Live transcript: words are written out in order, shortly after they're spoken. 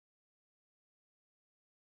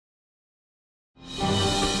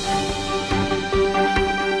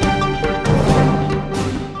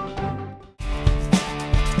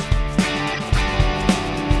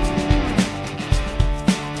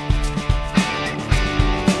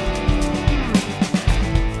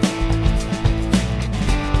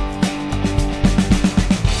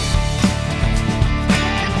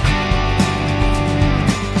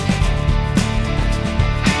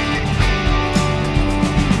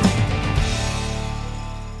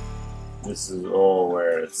This is all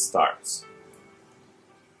where it starts.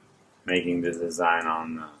 Making the design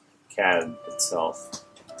on the CAD itself.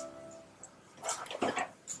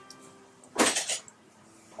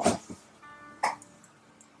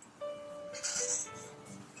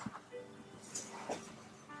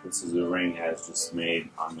 This is a ring has just made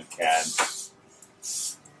on the CAD.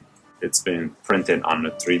 It's been printed on the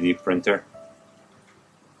 3D printer.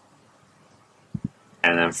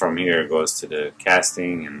 And then from here it goes to the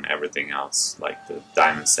casting and everything else, like the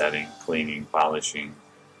diamond setting, cleaning, polishing,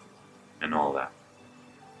 and all that.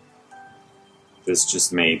 This is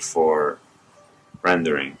just made for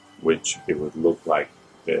rendering, which it would look like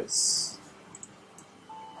this.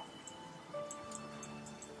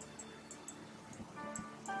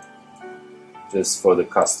 Just for the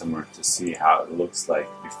customer to see how it looks like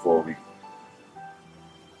before we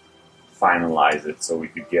finalize it so we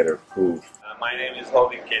could get it approved. My name is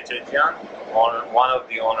Hovin Keçecian, one of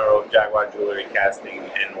the owner of Jaguar Jewelry Casting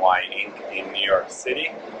NY Inc. in New York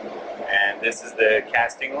City. And this is the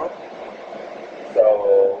casting room.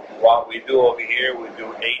 So what we do over here, we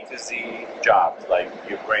do A to Z jobs. Like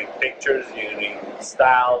you bring pictures, you need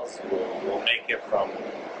styles, we'll make it from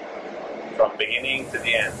beginning to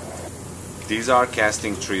the end. These are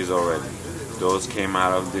casting trees already. Those came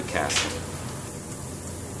out of the casting.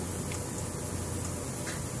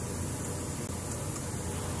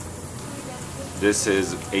 This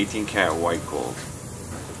is 18 karat white gold.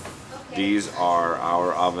 These are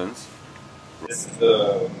our ovens. This is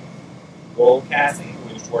the gold casting,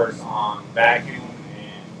 which works on vacuum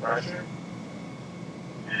and pressure.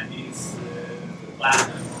 And these is the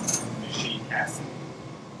platinum machine casting,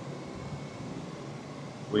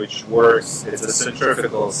 which works, it's a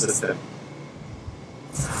centrifugal system.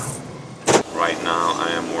 Right now I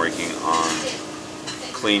am working on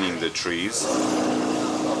cleaning the trees.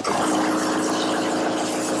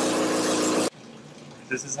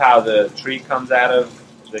 This is how the tree comes out of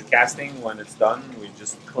the casting when it's done. We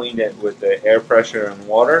just cleaned it with the air pressure and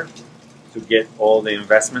water to get all the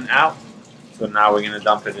investment out. So now we're going to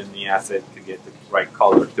dump it in the acid to get the right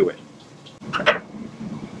color to it.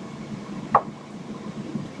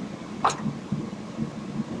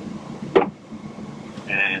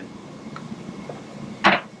 And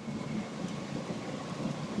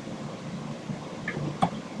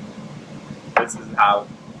this is how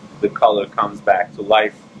the color comes back to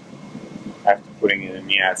life after putting it in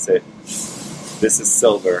the acid. This is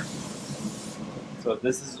silver. So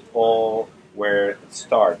this is all where it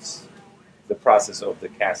starts, the process of the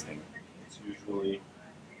casting. It's usually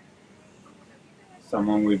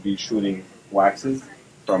someone would be shooting waxes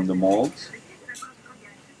from the molds,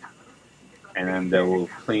 and then they will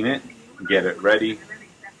clean it, get it ready,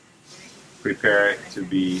 prepare it to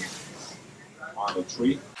be on the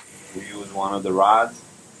tree. We use one of the rods,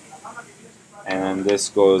 and this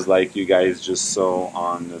goes like you guys just saw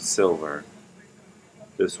on the silver.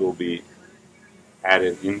 This will be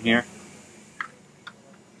added in here,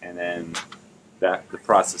 and then the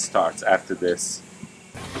process starts after this.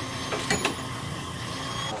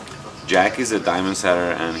 Jack is a diamond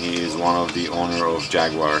setter and he is one of the owner of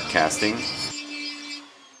Jaguar Casting.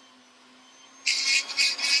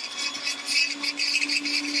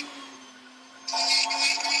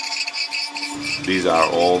 These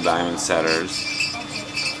are all diamond setters.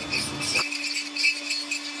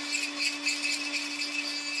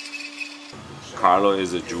 Carlo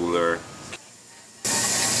is a jeweler.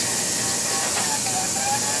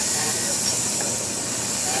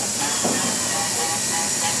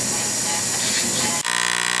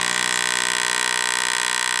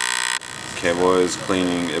 Kevo is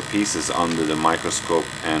cleaning pieces under the microscope,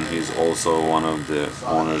 and he's also one of the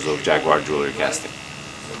owners of Jaguar Jewelry Casting.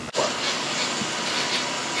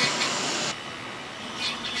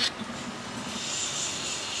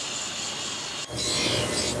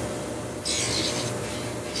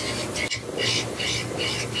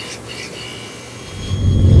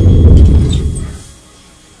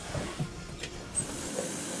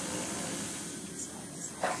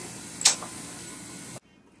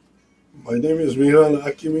 My name is Mihran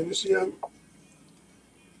Akiminisian.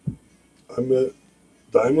 I'm a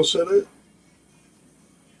diamond setter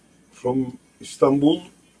from Istanbul.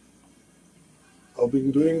 I've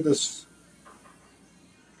been doing this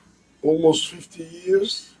almost 50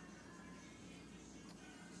 years.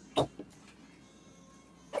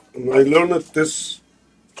 And I learned this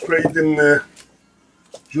trade in the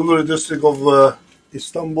jewelry district of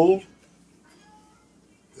Istanbul.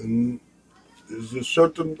 And there's a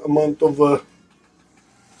certain amount of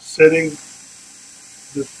setting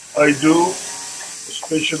that I do,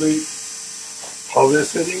 especially hardware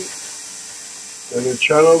setting and a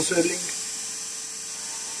channel setting.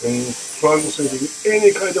 and trunk setting,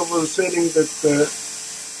 any kind of a setting that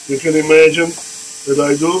you can imagine that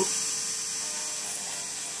I do.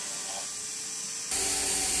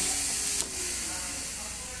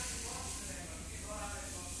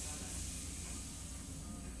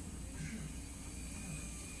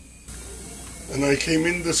 And I came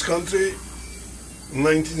in this country in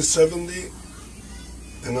 1970,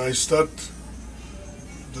 and I start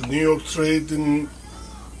the New York trade in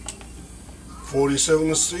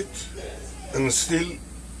 47th Street, and still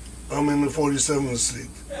I'm in the 47th Street.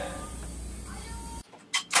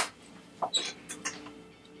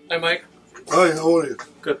 Hi Mike. Hi, how are you?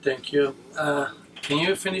 Good, thank you. Can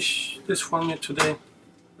you finish this for me today?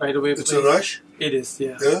 Right away, please. It's a rush? It is,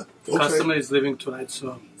 yeah. Yeah? The Okay. customer is leaving tonight,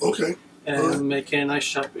 so... Okay. And All right. make a nice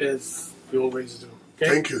shop as you always do. Okay?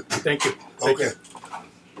 Thank you. Thank you. Take Okay. care.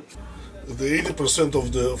 The 80%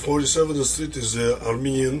 of the 47th Street is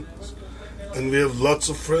Armenian, and we have lots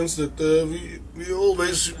of friends that we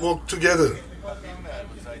always work together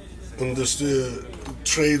on this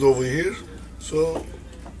trade over here. So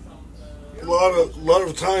a lot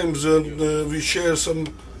of times we share some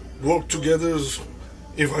work together.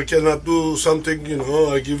 If I cannot do something, you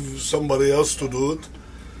know, I give somebody else to do it.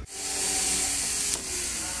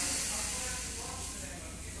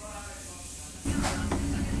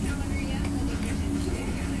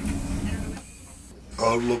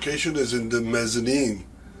 Our location is in the mezzanine,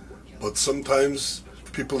 but sometimes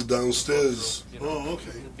people downstairs,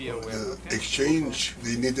 exchange,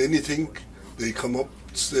 they need anything, they come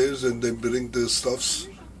upstairs and they bring the stuffs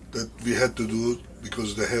that we had to do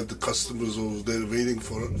because they have the customers over there waiting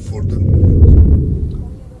for them.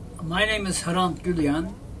 My name is Hrant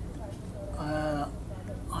Gülyan.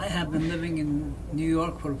 I have been living in New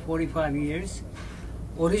York for 45 years.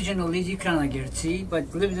 Originally Dikanagertsi,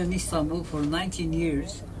 but lived in Istanbul for 19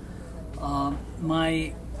 years. I've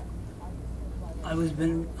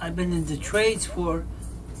been in the trades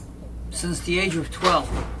since the age of 12,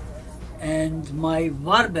 and my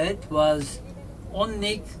varbet was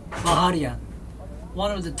Onnik Baharyan,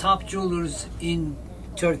 one of the top jewelers in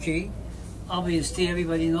Turkey. Obviously,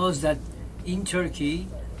 everybody knows that in Turkey,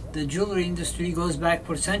 the jewelry industry goes back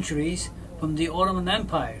for centuries from the Ottoman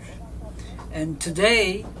Empire. And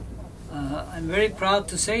today, I'm very proud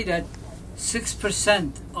to say that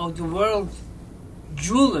 6% of the world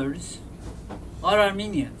jewelers are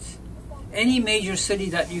Armenians. Any major city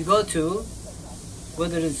that you go to,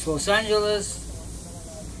 whether it's Los Angeles,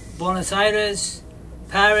 Buenos Aires,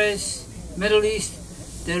 Paris, Middle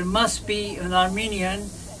East, there must be an Armenian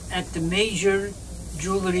at the major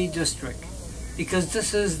jewelry district, because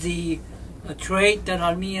this is a trade that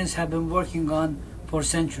Armenians have been working on for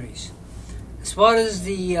centuries. As far as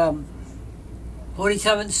the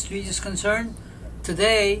 47th Street is concerned,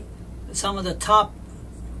 today some of the top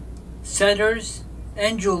setters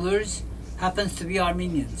and jewelers happens to be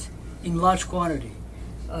Armenians in large quantity.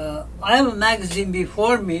 I have a magazine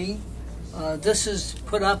before me. This is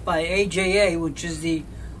put up by AJA, which is the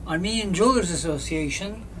Armenian Jewelers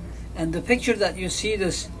Association, and the picture that you see,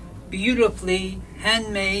 this beautifully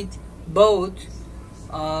handmade boat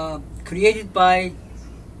created by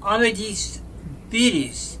Ahmedis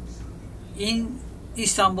Biris in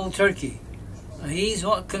Istanbul, Turkey. He's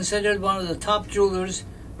considered one of the top jewelers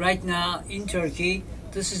right now in Turkey.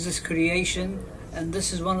 This is his creation, and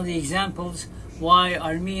this is one of the examples why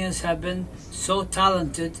Armenians have been so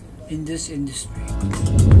talented in this industry.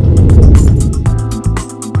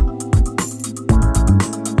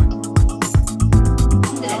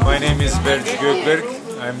 My name is Berk Gökberk.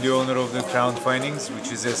 I'm the owner of the Crown Findings,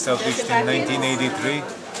 which is established in 1983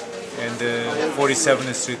 in the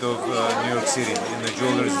 47th Street of New York City in the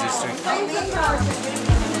Jewelers District.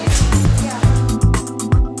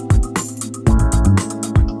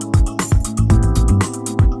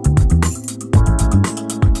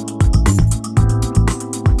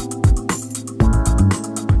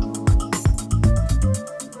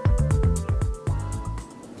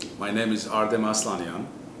 My name is Ardem Aslanyan.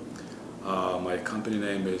 My company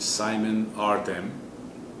name is Simon Ardem.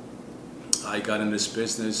 I got in this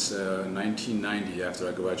business in 1990 after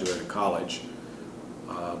I graduated college.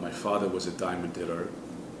 My father was a diamond dealer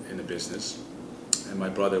in the business, and my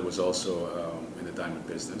brother was also in the diamond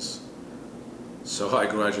business. So I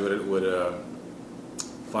graduated with a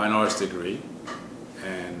fine arts degree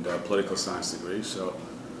and a political science degree. So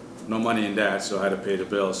no money in that, so I had to pay the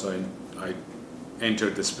bill. So I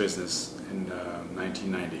entered this business in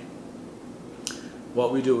 1990.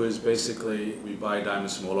 What we do is basically we buy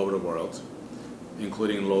diamonds from all over the world,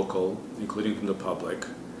 including local, including from the public.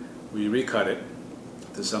 We recut it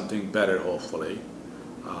to something better, hopefully.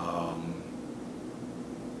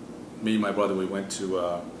 me and my brother, we went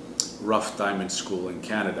to rough diamond school in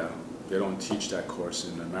Canada. They don't teach that course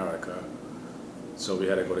in America. So we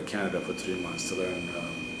had to go to Canada for 3 months to learn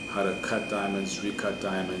how to cut diamonds, recut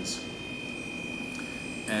diamonds.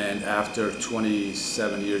 And after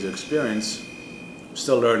 27 years of experience, I'm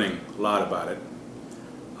still learning a lot about it.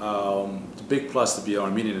 It's a big plus to be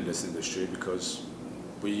Armenian in this industry because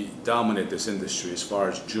we dominate this industry as far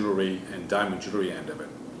as jewelry and diamond jewelry end of it.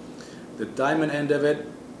 The diamond end of it,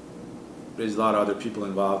 there's a lot of other people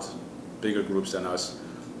involved, bigger groups than us,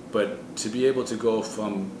 but to be able to go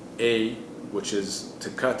from A, which is to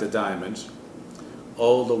cut the diamond,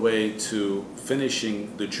 all the way to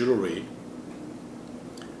finishing the jewelry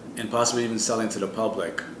and possibly even selling to the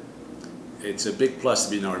public, it's a big plus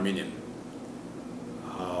to be an Armenian.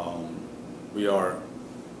 We are,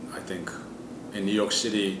 I think, in New York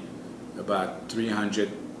City about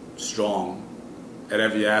 300 strong at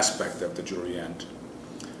every aspect of the jewelry end.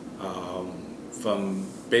 From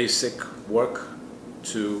basic work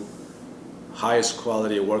to highest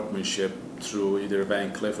quality workmanship through either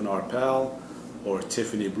Van Cleef & Arpels or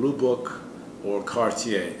Tiffany Blue Book or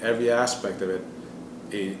Cartier. Every aspect of it,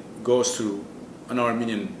 it goes through an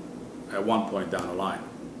Armenian at one point down the line.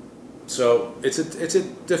 So it's a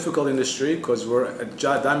difficult industry because we're at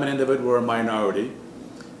diamond end of it, we're a minority.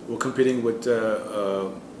 We're competing with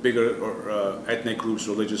bigger ethnic groups,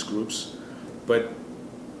 religious groups, but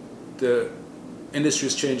the industry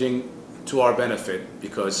is changing to our benefit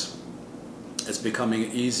because it's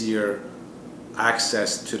becoming easier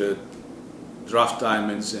access to the rough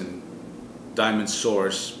diamonds and diamond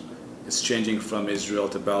source. It's changing from Israel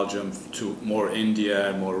to Belgium to more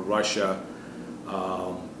India, more Russia.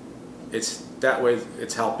 It's that way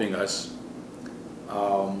it's helping us.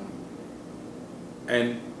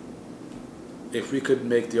 And if we could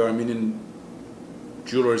make the Armenian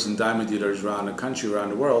jewelers and diamond dealers around the country, around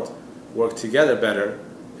the world, work together better,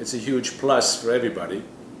 it's a huge plus for everybody.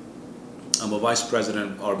 I'm a vice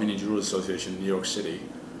president of Armenian Jewelers Association in New York City.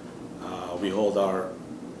 We hold our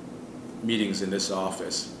meetings in this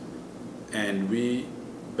office, and we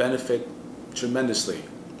benefit tremendously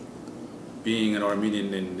being an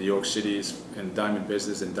Armenian in New York City's in diamond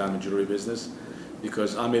business and diamond jewelry business,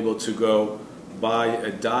 because I'm able to go buy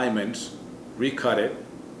a diamond, recut it,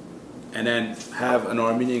 and then have an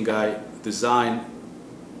Armenian guy design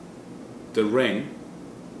the ring,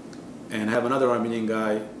 and have another Armenian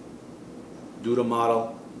guy do the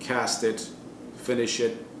model, cast it, finish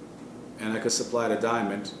it, and I could supply the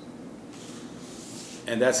diamond.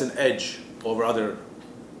 And that's an edge over other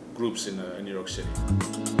groups in New York City.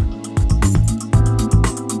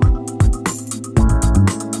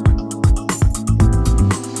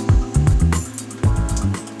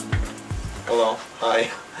 Hello, hi.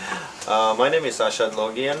 My name is Ashad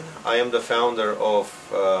Logian. I am the founder of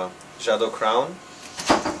Jado Crown.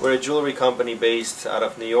 We're a jewelry company based out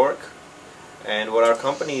of New York, and what our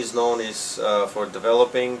company is known is for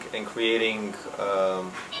developing and creating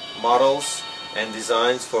models and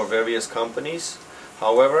designs for various companies.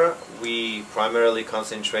 However, we primarily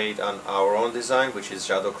concentrate on our own design, which is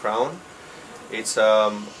Jado Crown. It's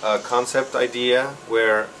a concept idea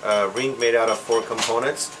where a ring made out of 4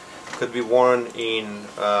 components could be worn in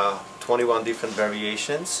 21 different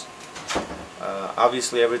variations.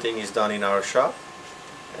 Obviously everything is done in our shop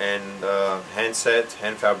and hand set,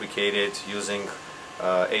 hand fabricated using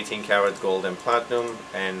 18 karat gold and platinum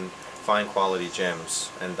and fine quality gems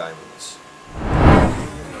and diamonds.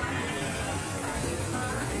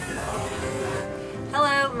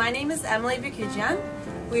 Hello, my name is Emily Bikujian.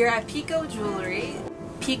 We are at Pico Jewelry.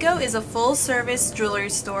 Pico is a full-service jewelry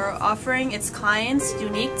store offering its clients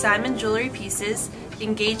unique diamond jewelry pieces,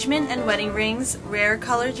 engagement and wedding rings, rare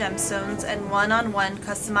color gemstones, and one-on-one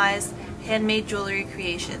customized handmade jewelry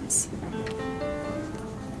creations.